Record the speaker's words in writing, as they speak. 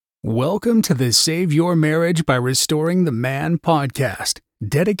Welcome to the Save Your Marriage by Restoring the Man podcast,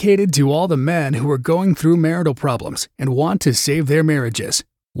 dedicated to all the men who are going through marital problems and want to save their marriages,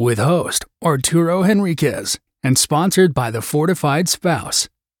 with host Arturo Henriquez, and sponsored by The Fortified Spouse.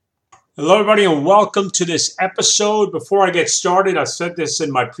 Hello, everybody, and welcome to this episode. Before I get started, I said this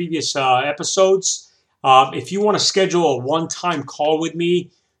in my previous episodes. If you want to schedule a one-time call with me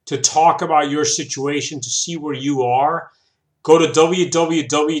to talk about your situation, to see where you are, go to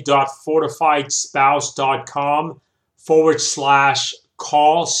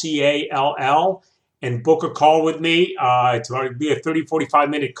www.fortifiedspouse.com/call, C-A-L-L, and book a call with me. It's going to be a 30,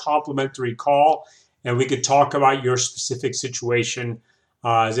 45-minute complimentary call, and we could talk about your specific situation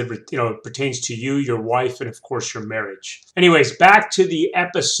as it pertains to you, your wife, and, of course, your marriage. Anyways, back to the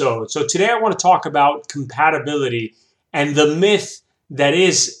episode. So today I want to talk about compatibility and the myth that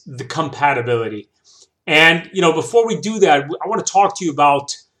is the compatibility. And, before we do that, I want to talk to you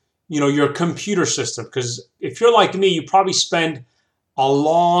about, your computer system. Because if you're like me, you probably spend a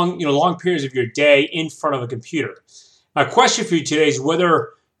long periods of your day in front of a computer. My question for you today is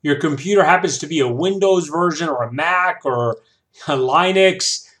whether your computer happens to be a Windows version or a Mac or a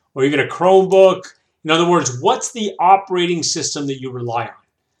Linux or even a Chromebook. In other words, what's the operating system that you rely on?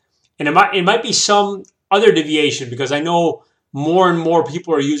 And it might be some other deviation, because I know more and more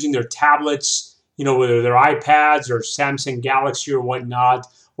people are using their tablets, whether they're iPads or Samsung Galaxy or whatnot,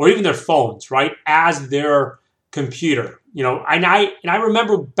 or even their phones, right, as their computer. And I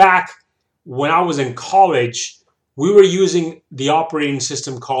remember back when I was in college, we were using the operating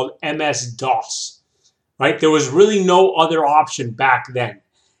system called MS-DOS, right? There was really no other option back then.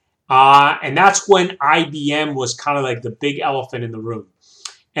 And that's when IBM was kind of like the big elephant in the room.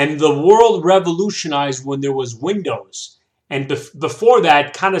 And the world revolutionized when there was Windows. And before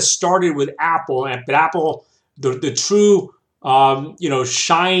that, kind of started with Apple. But Apple, the true,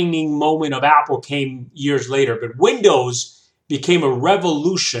 shining moment of Apple came years later. But Windows became a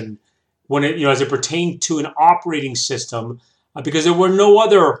revolution when it, as it pertained to an operating system, because there were no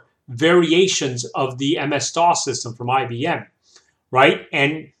other variations of the MS-DOS system from IBM, right?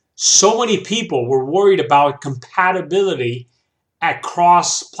 And so many people were worried about compatibility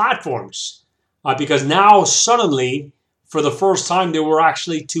across platforms, because now suddenly, for the first time, there were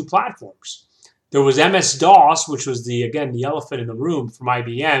actually two platforms. There was MS-DOS, which was the elephant in the room from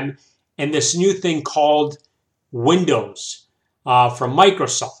IBM, and this new thing called Windows from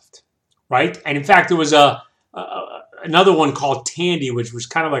Microsoft, right? And in fact, there was another one called Tandy, which was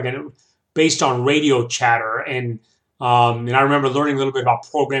kind of like based on radio chatter. And I remember learning a little bit about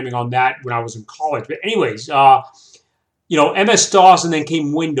programming on that when I was in college. But anyways, MS-DOS, and then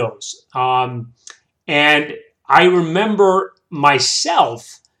came Windows. And I remember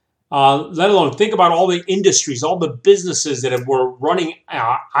myself, let alone think about all the industries, all the businesses that were running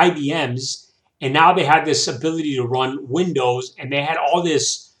IBMs, and now they had this ability to run Windows, and they had all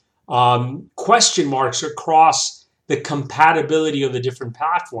this question marks across the compatibility of the different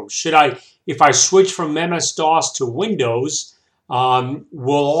platforms. If I switch from MS-DOS to Windows,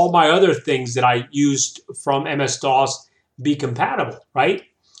 will all my other things that I used from MS-DOS be compatible, right?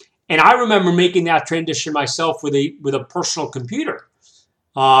 And I remember making that transition myself with a personal computer.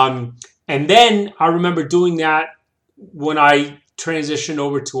 And then I remember doing that when I transitioned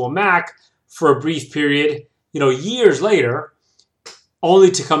over to a Mac for a brief period, years later,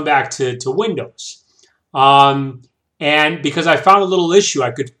 only to come back to Windows. And because I found a little issue,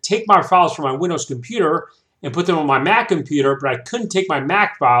 I could take my files from my Windows computer and put them on my Mac computer, but I couldn't take my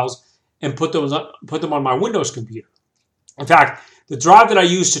Mac files and put them on my Windows computer. In fact, the drive that I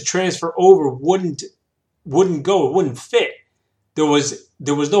used to transfer over wouldn't go, it wouldn't fit. There was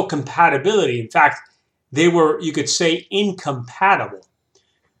no compatibility. In fact, they were, you could say, incompatible,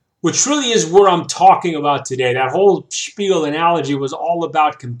 which really is where I'm talking about today. That whole spiel analogy was all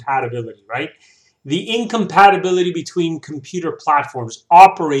about compatibility, right? The incompatibility between computer platforms,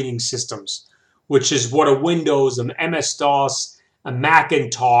 operating systems, which is what a Windows, an MS-DOS, a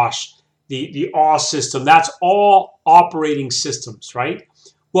Macintosh, the OS system, that's all operating systems, right?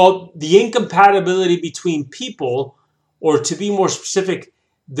 Well, the incompatibility between people, or to be more specific,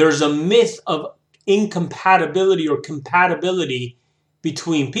 there's a myth of incompatibility or compatibility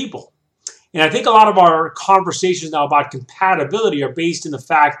between people. And I think a lot of our conversations now about compatibility are based in the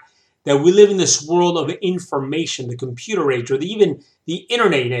fact that we live in this world of information, the computer age, or even the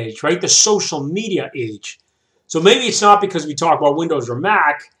internet age, right? The social media age. So maybe it's not because we talk about Windows or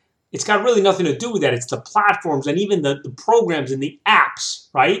Mac. It's got really nothing to do with that. It's the platforms and even the programs and the apps,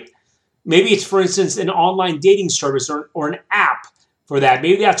 right? Maybe it's, for instance, an online dating service or an app for that.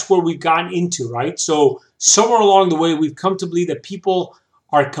 Maybe that's where we've gotten into, right? So somewhere along the way, we've come to believe that people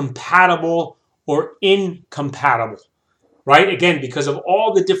are compatible or incompatible, right? Again, because of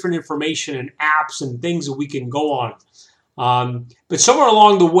all the different information and apps and things that we can go on. But somewhere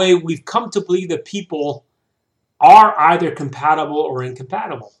along the way, we've come to believe that people are either compatible or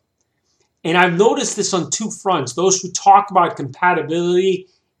incompatible. And I've noticed this on two fronts: those who talk about compatibility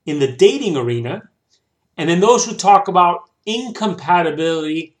in the dating arena, and then those who talk about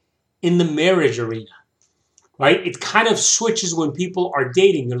incompatibility in the marriage arena, right? It kind of switches when people are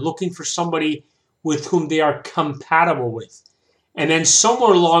dating. They're looking for somebody with whom they are compatible with. And then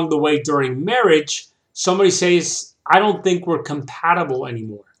somewhere along the way during marriage, somebody says, I don't think we're compatible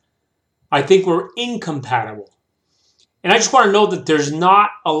anymore. I think we're incompatible. And I just want to know that there's not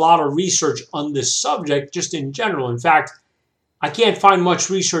a lot of research on this subject, just in general. In fact, I can't find much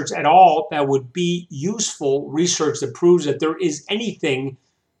research at all that would be useful research that proves that there is anything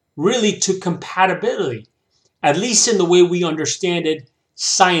really to compatibility, at least in the way we understand it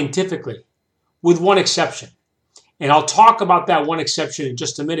scientifically, with one exception. And I'll talk about that one exception in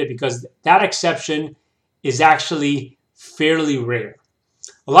just a minute, because that exception is actually fairly rare.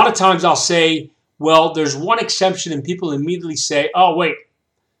 A lot of times I'll say, well, there's one exception, and people immediately say, oh, wait,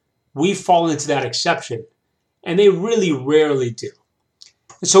 we fall into that exception. And they really rarely do.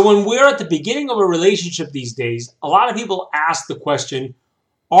 And so when we're at the beginning of a relationship these days, a lot of people ask the question,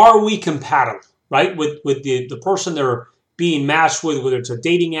 are we compatible, right? With the person they're being matched with, whether it's a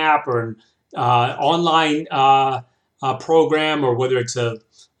dating app or an online program, or whether it's a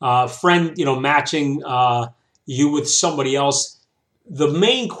friend, matching you with somebody else. The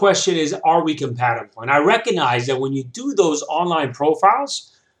main question is, are we compatible? And I recognize that when you do those online profiles,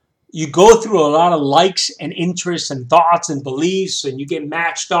 you go through a lot of likes and interests and thoughts and beliefs, and you get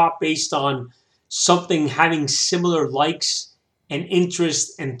matched up based on something having similar likes and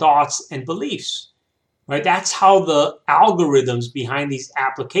interests and thoughts and beliefs, right? That's how the algorithms behind these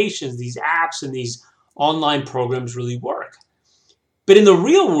applications, these apps, and these online programs really work. But in the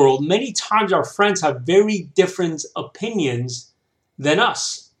real world, many times our friends have very different opinions than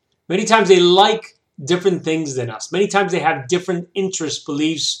us. Many times they like different things than us. Many times they have different interests,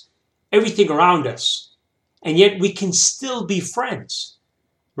 beliefs, everything around us. And yet we can still be friends,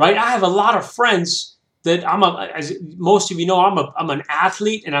 right? I have a lot of friends that as most of you know, I'm an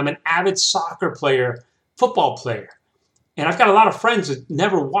athlete, and I'm an avid soccer player, football player. And I've got a lot of friends that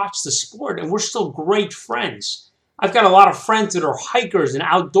never watched the sport, and we're still great friends. I've got a lot of friends that are hikers and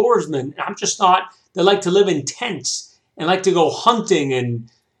outdoorsmen, and I'm just not. They like to live in tents and like to go hunting and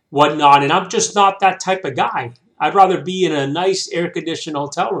whatnot, and I'm just not that type of guy. I'd rather be in a nice air-conditioned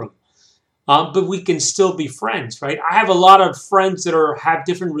hotel room. But we can still be friends, right? I have a lot of friends that have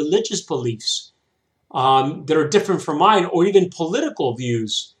different religious beliefs that are different from mine, or even political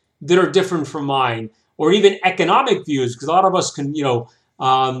views that are different from mine, or even economic views, because a lot of us can,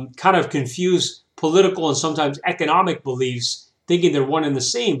 kind of confuse political and sometimes economic beliefs, thinking they're one and the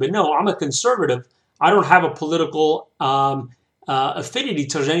same. But no, I'm a conservative. I don't have a political affinity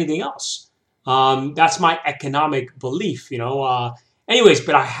towards anything else. That's my economic belief, Anyways,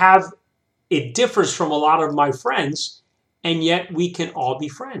 but it differs from a lot of my friends, and yet we can all be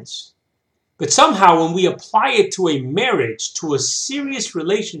friends. But somehow when we apply it to a marriage, to a serious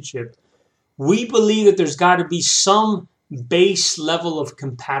relationship, we believe that there's got to be some base level of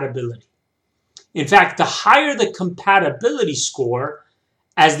compatibility. In fact, the higher the compatibility score,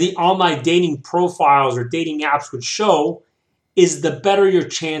 as the online dating profiles or dating apps would show, is the better your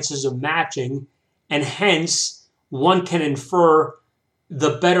chances of matching, and hence one can infer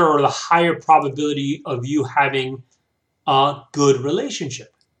the better or the higher probability of you having a good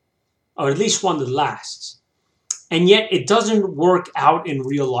relationship, or at least one that lasts. And yet it doesn't work out in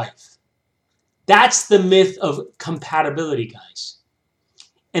real life. That's the myth of compatibility, guys.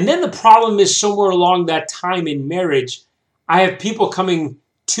 And then the problem is, somewhere along that time in marriage, I have people coming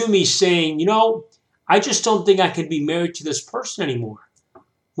to me saying, I just don't think I can be married to this person anymore.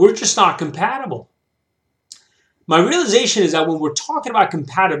 We're just not compatible. My realization is that when we're talking about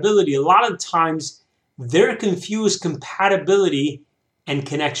compatibility, a lot of times they're confused compatibility and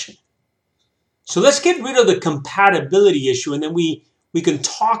connection. So let's get rid of the compatibility issue, and then we can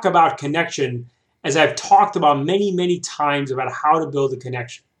talk about connection, as I've talked about many, many times about how to build a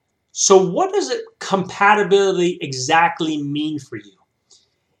connection. So what does compatibility exactly mean for you?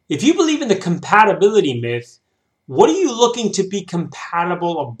 If you believe in the compatibility myth, what are you looking to be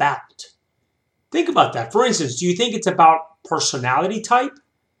compatible about? Think about that. For instance, do you think it's about personality type?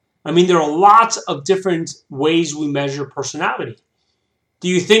 I mean, there are lots of different ways we measure personality. Do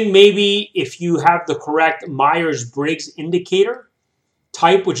you think maybe if you have the correct Myers-Briggs indicator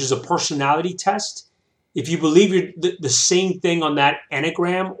type, which is a personality test, if you believe you're the same thing on that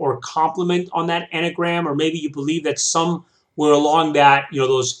enneagram or complement on that enneagram, or maybe you believe that somewhere along that,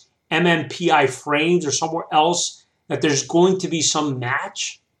 those MMPI frames or somewhere else, that there's going to be some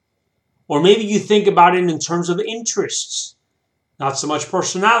match. Or maybe you think about it in terms of interests, not so much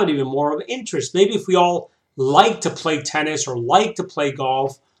personality, but more of interest. Maybe if we all like to play tennis or like to play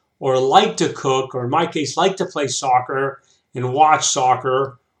golf or like to cook, or in my case, like to play soccer and watch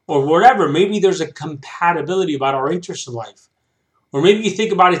soccer or whatever, maybe there's a compatibility about our interests in life. Or maybe you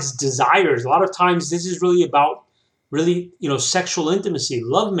think about its desires. A lot of times this is really about sexual intimacy,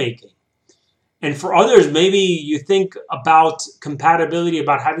 lovemaking. And for others, maybe you think about compatibility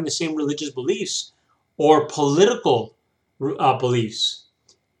about having the same religious beliefs or political beliefs.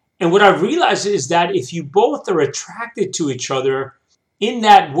 And what I've realized is that if you both are attracted to each other in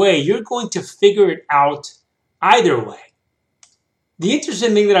that way, you're going to figure it out either way. The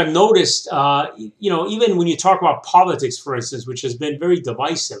interesting thing that I've noticed, even when you talk about politics, for instance, which has been very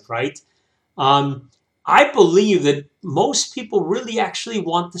divisive, right? I believe that most people really actually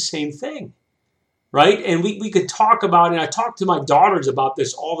want the same thing, right? And we could talk about, and I talk to my daughters about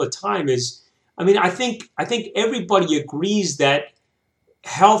this all the time, I think everybody agrees that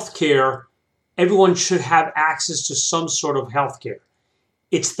healthcare, everyone should have access to some sort of healthcare.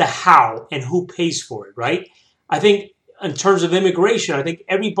 It's the how and who pays for it, right? I think in terms of immigration, I think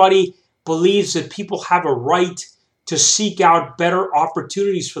everybody believes that people have a right to seek out better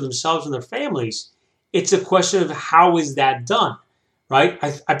opportunities for themselves and their families. It's a question of how is that done, right?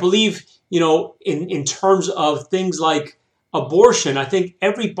 I believe, in terms of things like abortion, I think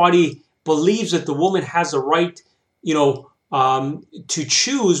everybody believes that the woman has a right, to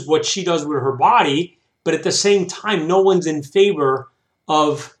choose what she does with her body, but at the same time, no one's in favor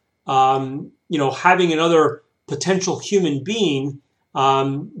of, having another potential human being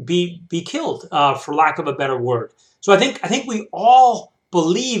be killed, for lack of a better word. So I think we all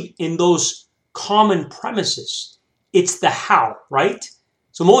believe in those common premises. It's the how, right?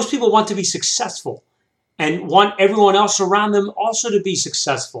 So most people want to be successful and want everyone else around them also to be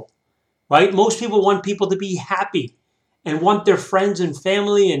successful, right? Most people want people to be happy and want their friends and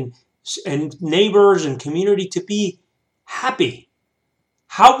family and neighbors and community to be happy.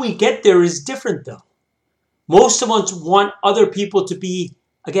 How we get there is different, though. Most of us want other people to be,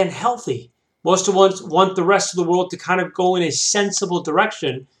 again, healthy. Most of us want the rest of the world to kind of go in a sensible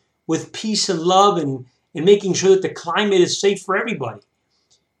direction with peace and love and making sure that the climate is safe for everybody.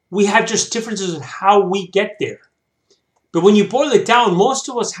 We have just differences in how we get there. But when you boil it down, most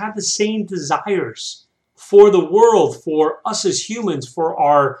of us have the same desires for the world, for us as humans, for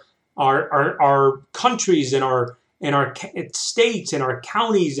our countries and our states and our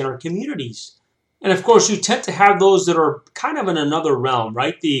counties and our communities. And of course, you tend to have those that are kind of in another realm,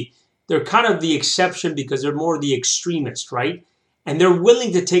 right? They're kind of the exception because they're more the extremist, right? And they're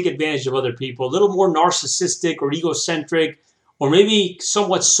willing to take advantage of other people, a little more narcissistic or egocentric, or maybe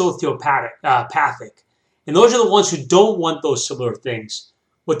somewhat sociopathic. And those are the ones who don't want those similar things.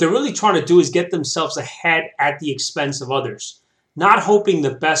 What they're really trying to do is get themselves ahead at the expense of others, not hoping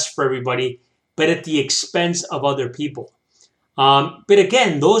the best for everybody, but at the expense of other people. But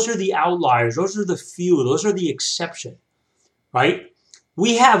again, those are the outliers. Those are the few. Those are the exception, right?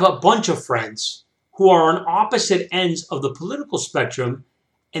 We have a bunch of friends who are on opposite ends of the political spectrum,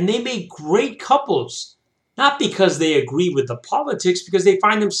 and they make great couples, not because they agree with the politics, because they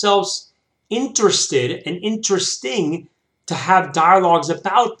find themselves interested and interesting to have dialogues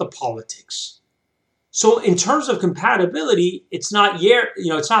about the politics. So in terms of compatibility, it's not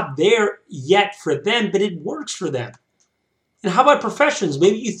there yet for them, but it works for them. And how about professions?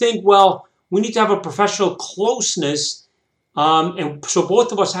 Maybe you think, well, we need to have a professional closeness, and so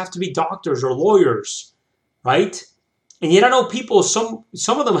both of us have to be doctors or lawyers, right? And yet I know people, some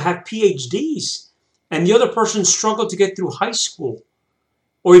of them have PhDs, and the other person struggled to get through high school.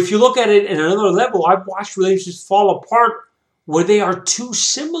 Or if you look at it at another level, I've watched relationships fall apart where they are too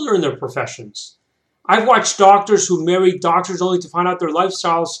similar in their professions. I've watched doctors who marry doctors only to find out their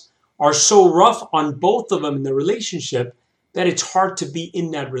lifestyles are so rough on both of them in the relationship that it's hard to be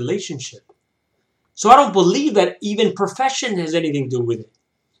in that relationship. So I don't believe that even profession has anything to do with it.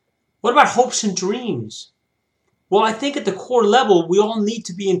 What about hopes and dreams? Well, I think at the core level, we all need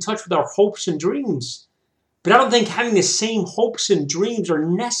to be in touch with our hopes and dreams. But I don't think having the same hopes and dreams are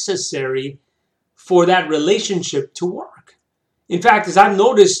necessary for that relationship to work. In fact, as I've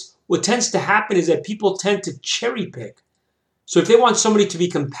noticed, what tends to happen is that people tend to cherry pick. So if they want somebody to be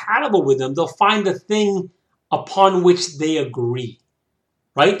compatible with them, they'll find the thing upon which they agree,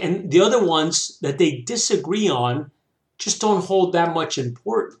 right? And the other ones that they disagree on just don't hold that much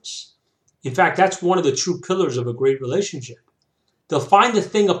importance. In fact, that's one of the true pillars of a great relationship. They'll find the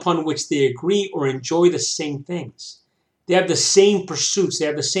thing upon which they agree or enjoy the same things. They have the same pursuits. They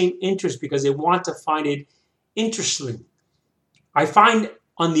have the same interests because they want to find it interesting. I find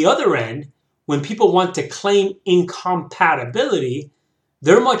on the other end, when people want to claim incompatibility,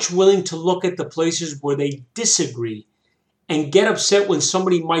 they're much willing to look at the places where they disagree and get upset when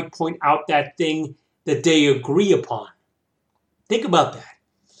somebody might point out that thing that they agree upon. Think about that.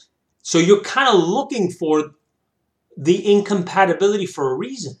 So you're kind of looking for the incompatibility for a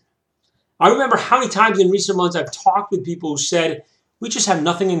reason. I remember how many times in recent months I've talked with people who said, we just have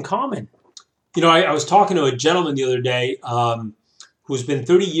nothing in common. You know, I was talking to a gentleman the other day who's been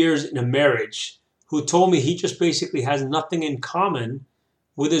 30 years in a marriage who told me he just basically has nothing in common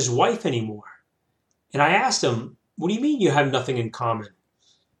with his wife anymore. And I asked him, what do you mean you have nothing in common?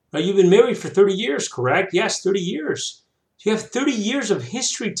 Now, you've been married for 30 years, correct? Yes, 30 years. So you have 30 years of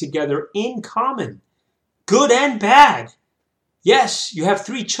history together in common, good and bad. Yes, you have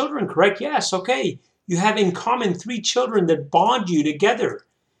 3 children, correct? Yes, okay. You have in common 3 children that bond you together.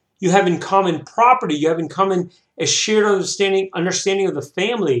 You have in common property. You have in common a shared understanding of the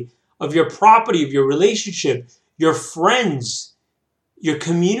family, of your property, of your relationship, your friends, your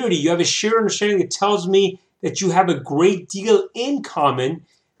community. You have a shared understanding that tells me that you have a great deal in common,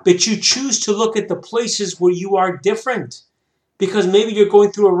 but you choose to look at the places where you are different because maybe you're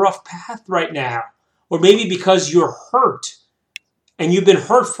going through a rough path right now, or maybe because you're hurt and you've been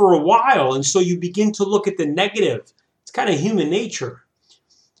hurt for a while, and so you begin to look at the negative. It's kind of human nature.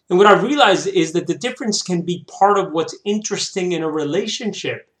 And what I've realized is that the difference can be part of what's interesting in a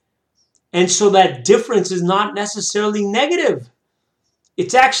relationship. And so that difference is not necessarily negative.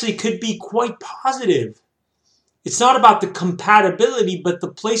 It actually could be quite positive. It's not about the compatibility, but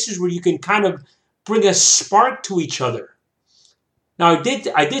the places where you can kind of bring a spark to each other. Now,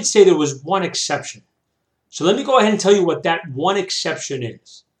 I did say there was one exception. So let me go ahead and tell you what that one exception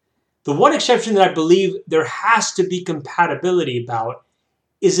is. The one exception that I believe there has to be compatibility about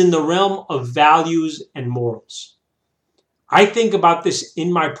is in the realm of values and morals. I think about this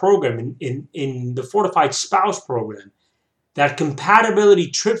in my program, in the Fortified Spouse program, that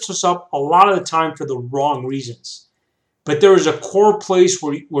compatibility trips us up a lot of the time for the wrong reasons. But there is a core place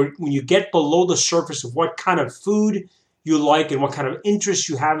where when you get below the surface of what kind of food you like and what kind of interests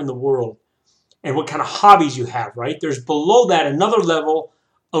you have in the world and what kind of hobbies you have, right? There's below that another level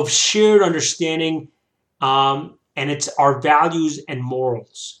of shared understanding, and it's our values and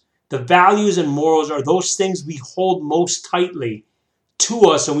morals. The values and morals are those things we hold most tightly to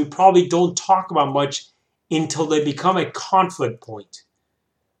us and we probably don't talk about much until they become a conflict point.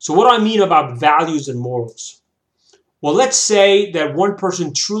 So what do I mean about values and morals? Well, let's say that one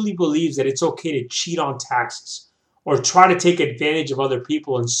person truly believes that it's okay to cheat on taxes or try to take advantage of other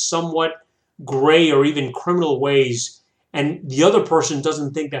people in somewhat gray or even criminal ways, and the other person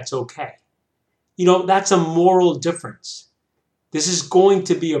doesn't think that's okay. You know, that's a moral difference. This is going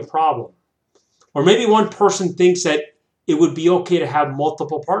to be a problem. Or maybe one person thinks that it would be okay to have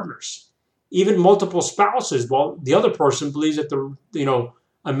multiple partners, even multiple spouses, while the other person believes that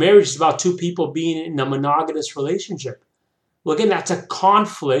a marriage is about 2 people being in a monogamous relationship. Well, again, that's a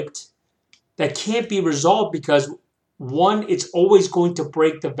conflict that can't be resolved because one, it's always going to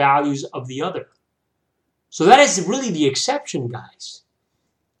break the values of the other. So that is really the exception, guys.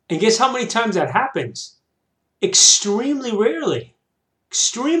 And guess how many times that happens? Extremely rarely.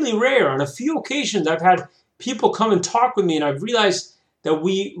 Extremely rare. On a few occasions, I've had people come and talk with me, and I've realized that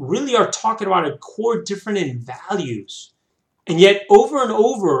we really are talking about a core difference in values. And yet, over and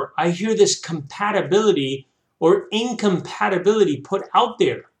over, I hear this compatibility or incompatibility put out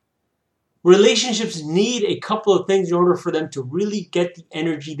there. Relationships need a couple of things in order for them to really get the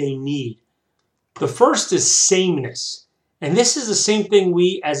energy they need. The first is sameness. And this is the same thing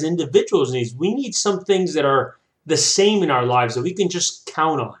we as individuals need. We need some things that are the same in our lives that we can just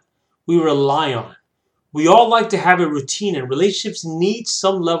count on, we rely on. We all like to have a routine, and relationships need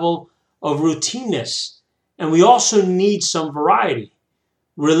some level of routineness. And we also need some variety.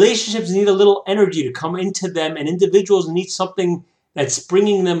 Relationships need a little energy to come into them, and individuals need something that's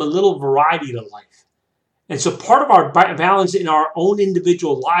bringing them a little variety to life. And so part of our balance in our own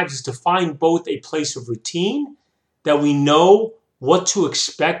individual lives is to find both a place of routine that we know what to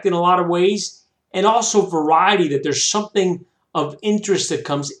expect in a lot of ways, and also variety, that there's something of interest that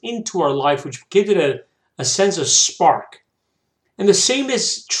comes into our life, which gives it a sense of spark. And the same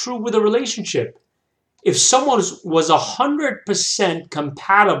is true with a relationship. If someone was 100%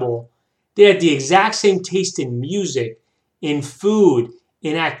 compatible, they had the exact same taste in music, in food,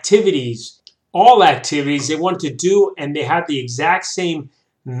 in activities, all activities they wanted to do, and they had the exact same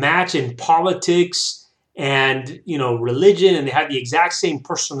match in politics and, religion, and they have the exact same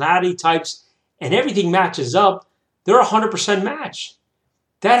personality types, and everything matches up, they're a 100% match.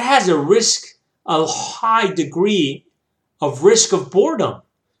 That has a high degree of risk of boredom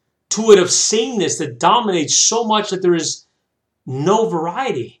to it, of sameness that dominates so much that there is no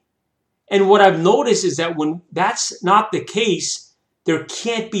variety. And what I've noticed is that when that's not the case, there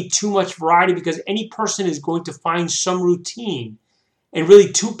can't be too much variety, because any person is going to find some routine. And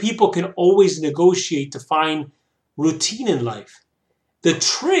really, two people can always negotiate to find routine in life. The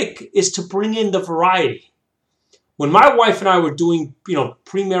trick is to bring in the variety. When my wife and I were doing,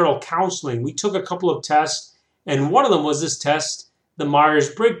 premarital counseling, we took a couple of tests, and one of them was this test, the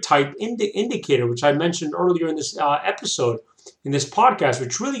Myers-Briggs type indicator, which I mentioned earlier in this episode, in this podcast,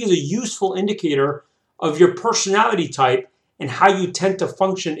 which really is a useful indicator of your personality type and how you tend to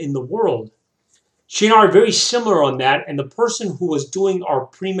function in the world. She and I are very similar on that, and the person who was doing our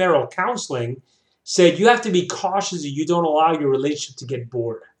premarital counseling said you have to be cautious that you don't allow your relationship to get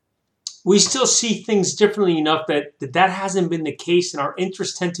bored. We still see things differently enough that hasn't been the case, and our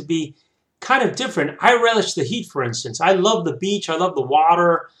interests tend to be kind of different. I relish the heat, for instance. I love the beach. I love the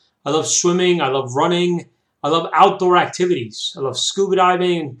water. I love swimming. I love running. I love outdoor activities. I love scuba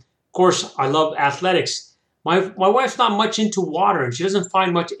diving. Of course, I love athletics. My wife's not much into water, and she doesn't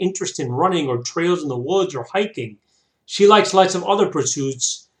find much interest in running or trails in the woods or hiking. She likes lots of other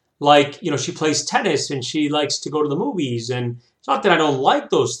pursuits, like, she plays tennis and she likes to go to the movies. And it's not that I don't like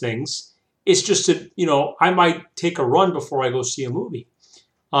those things. It's just that, I might take a run before I go see a movie.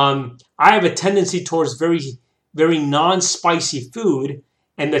 I have a tendency towards very, very non-spicy food,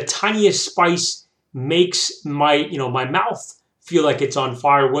 and the tiniest spice makes my mouth feel like it's on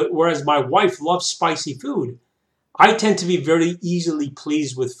fire, whereas my wife loves spicy food. I tend to be very easily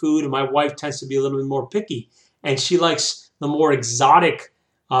pleased with food, and my wife tends to be a little bit more picky, and she likes the more exotic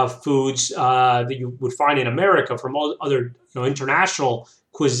foods that you would find in America from all other international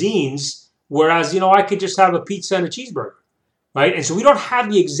cuisines, whereas I could just have a pizza and a cheeseburger, right? And so we don't have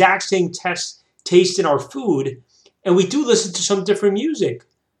the exact same taste in our food, and we do listen to some different music.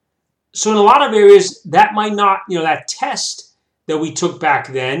 So in a lot of areas, that might not, that test that we took back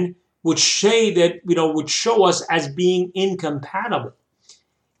then would say that, would show us as being incompatible.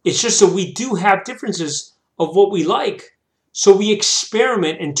 It's just that we do have differences of what we like. So we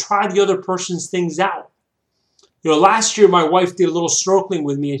experiment and try the other person's things out. Last year, my wife did a little snorkeling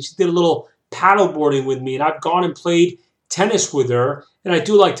with me, and she did a little paddleboarding with me, and I've gone and played tennis with her. And I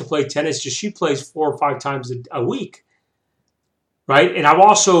do like to play tennis, just she plays 4 or 5 times a week. Right? And I've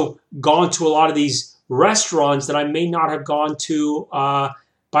also gone to a lot of these restaurants that I may not have gone to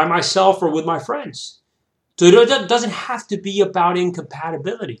by myself or with my friends. So it doesn't have to be about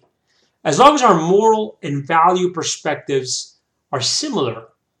incompatibility. As long as our moral and value perspectives are similar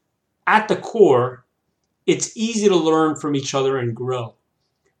at the core, it's easy to learn from each other and grow.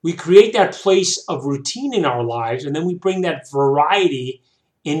 We create that place of routine in our lives, and then we bring that variety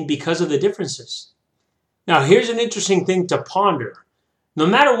in because of the differences. Now, here's an interesting thing to ponder. No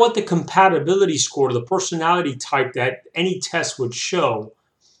matter what the compatibility score, the personality type that any test would show,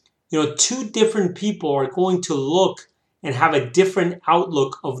 two different people are going to look and have a different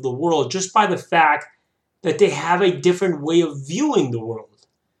outlook of the world just by the fact that they have a different way of viewing the world.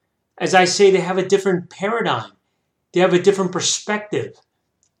 As I say, they have a different paradigm. They have a different perspective.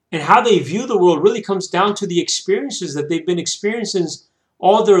 And how they view the world really comes down to the experiences that they've been experiencing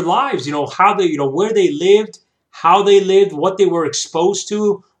all their lives. How they, where they lived, how they lived, what they were exposed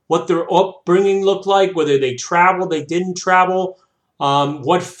to, what their upbringing looked like, whether they traveled, they didn't travel,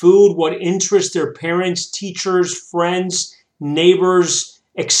 what food, what interests their parents, teachers, friends, neighbors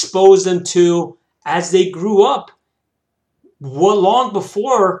exposed them to as they grew up, long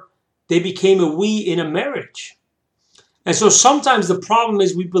before they became a we in a marriage. And so sometimes the problem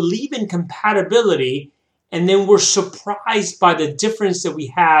is we believe in compatibility, and then we're surprised by the difference that we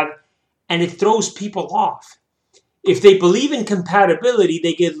have, and it throws people off. If they believe in compatibility,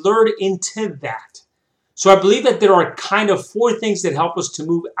 they get lured into that. So I believe that there are kind of 4 things that help us to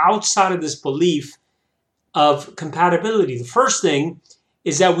move outside of this belief of compatibility. The first thing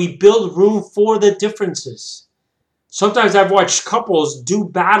is that we build room for the differences. Sometimes I've watched couples do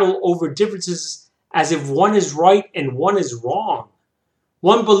battle over differences as if one is right and one is wrong.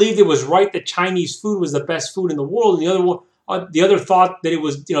 One believed it was right that Chinese food was the best food in the world, and the other thought that it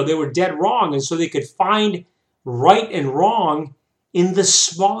was, they were dead wrong, and so they could find right and wrong in the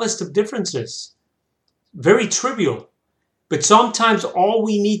smallest of differences. Very trivial. But sometimes all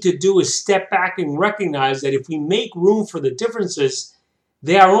we need to do is step back and recognize that if we make room for the differences,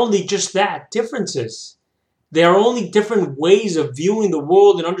 they are only just that, differences. They are only different ways of viewing the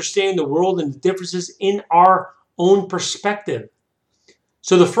world and understanding the world and the differences in our own perspective.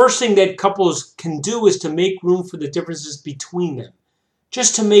 So the first thing that couples can do is to make room for the differences between them.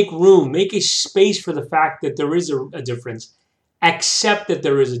 Just to make room, make a space for the fact that there is a difference. Accept that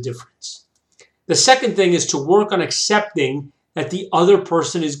there is a difference. The second thing is to work on accepting that the other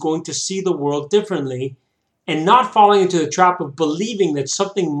person is going to see the world differently and not falling into the trap of believing that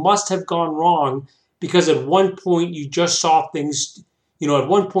something must have gone wrong because at one point you just saw things, at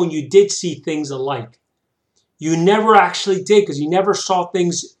one point you did see things alike. You never actually did because you never saw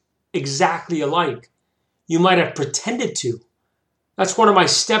things exactly alike. You might have pretended to. That's one of my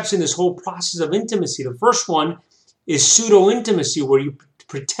steps in this whole process of intimacy. The first one is pseudo-intimacy, where you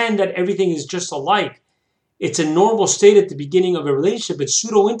pretend that everything is just alike. It's a normal state at the beginning of a relationship, but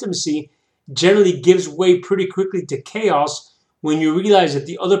pseudo-intimacy generally gives way pretty quickly to chaos when you realize that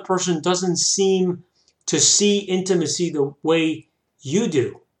the other person doesn't seem to see intimacy the way you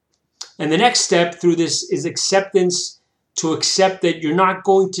do. And the next step through this is acceptance, to accept that you're not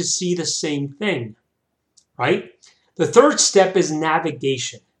going to see the same thing, right? The third step is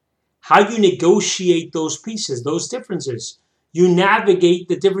navigation. How you negotiate those pieces, those differences. You navigate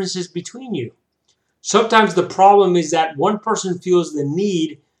the differences between you. Sometimes the problem is that one person feels the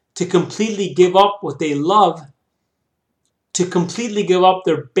need to completely give up what they love, to completely give up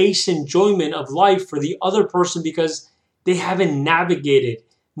their base enjoyment of life for the other person because they haven't navigated,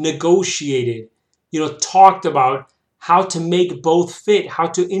 negotiated, talked about how to make both fit, how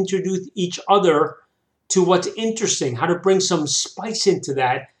to introduce each other to what's interesting, how to bring some spice into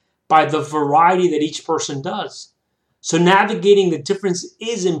that by the variety that each person does. So navigating the difference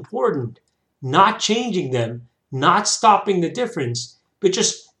is important, not changing them, not stopping the difference, but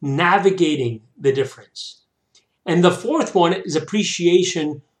just navigating the difference. And the fourth one is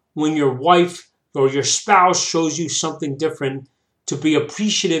appreciation. When your wife or your spouse shows you something different, to be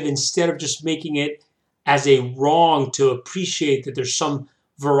appreciative instead of just making it as a wrong, to appreciate that there's some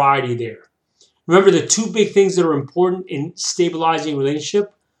variety there. Remember, the two big things that are important in stabilizing a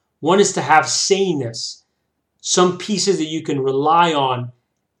relationship: one is to have sameness, some pieces that you can rely on,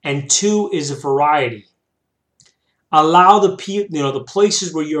 and two is variety. Allow the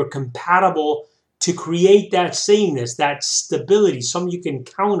places where you're compatible to create that sameness, that stability, something you can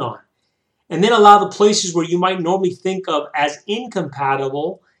count on. And then allow the places where you might normally think of as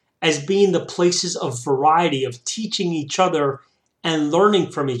incompatible as being the places of variety, of teaching each other and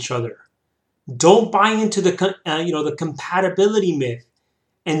learning from each other. Don't buy into the compatibility myth,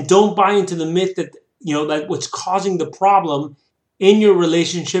 and don't buy into the myth that that what's causing the problem in your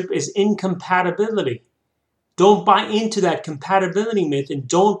relationship is incompatibility. Don't buy into that compatibility myth, and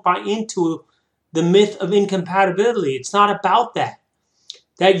don't buy into the myth of incompatibility. It's not about that.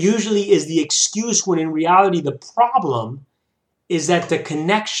 That usually is the excuse, when in reality the problem is that the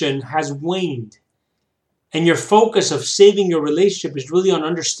connection has waned. And your focus of saving your relationship is really on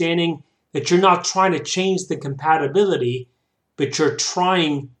understanding that you're not trying to change the compatibility, but you're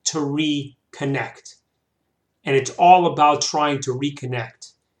trying to reconnect. And it's all about trying to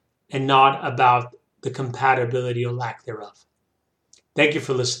reconnect and not about the compatibility or lack thereof. Thank you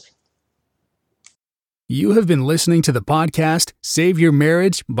for listening. You have been listening to the podcast, Save Your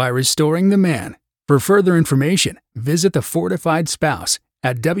Marriage by Restoring the Man. For further information, visit The Fortified Spouse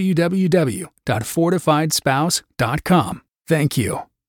at www.fortifiedspouse.com. Thank you.